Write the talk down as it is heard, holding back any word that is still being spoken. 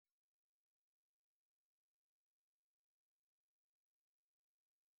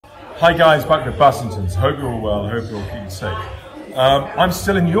Hi guys, back to Bassingtons. Hope you're all well, hope you're all keeping safe. I'm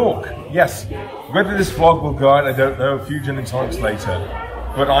still in York, yes. Whether this vlog will go out, I don't know, a few gin and tonics later.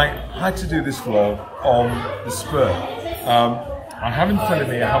 But I had to do this vlog on the spur. I have in front of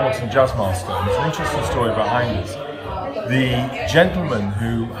me a Hamilton Jazzmaster, and there's an interesting story behind this. The gentleman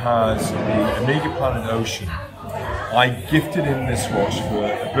who has the Omega Planet Ocean, I gifted him this watch for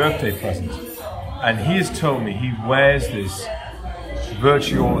a birthday present. And he has told me he wears this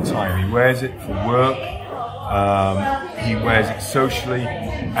virtually all the time. He wears it for work, he wears it socially,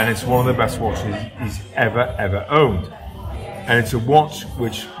 and it's one of the best watches he's ever owned. And it's a watch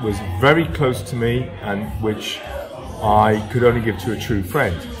which was very close to me and which I could only give to a true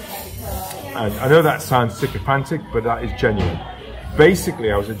friend. And I know that sounds sycophantic, but that is genuine.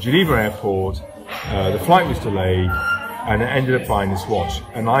 Basically, I was at Geneva Airport, the flight was delayed, and I ended up buying this watch,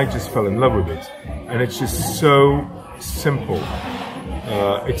 and I just fell in love with it. And it's just so simple.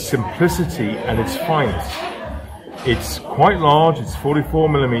 Its simplicity and its finest. It's quite large, it's 44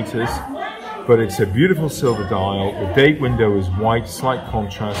 millimeters, but it's a beautiful silver dial. The date window is white, slight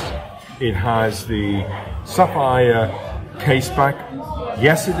contrast. It has the sapphire caseback.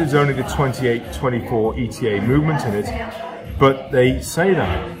 Yes, it is only the 28-24 ETA movement in it, but they say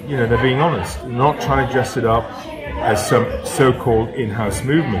that, you know, they're being honest. They're not trying to dress it up as some so-called in-house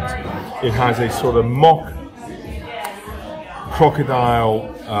movement. It has a sort of mock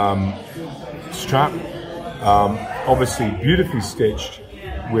crocodile strap, obviously beautifully stitched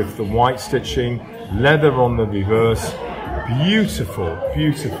with the white stitching, leather on the reverse, beautiful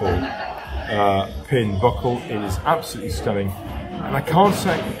pin buckle. It is absolutely stunning, and I can't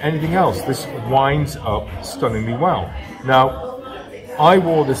say anything else. This winds up stunningly well. Now, I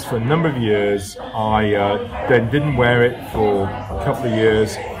wore this for a number of years. I then didn't wear it for a couple of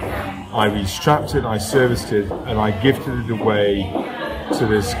years. I restrapped it, I serviced it, and I gifted it away to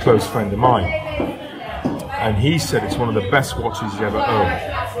this close friend of mine. And he said it's one of the best watches he's ever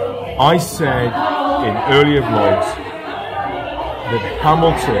owned. I said in earlier vlogs that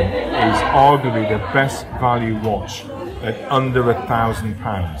Hamilton is arguably the best value watch at under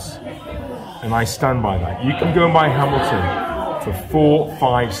 £1,000. And I stand by that. You can go and buy Hamilton for 400,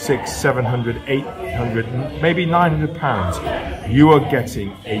 500, 600, 700, 800, maybe £900, you are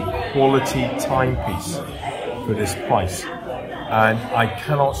getting a quality timepiece for this price. And I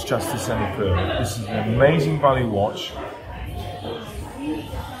cannot stress this any further. This is an amazing value watch.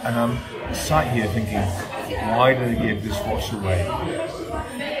 And I'm sat here thinking, why do they give this watch away?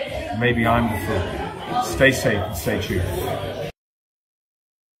 Maybe I'm the fool. Stay safe and stay tuned.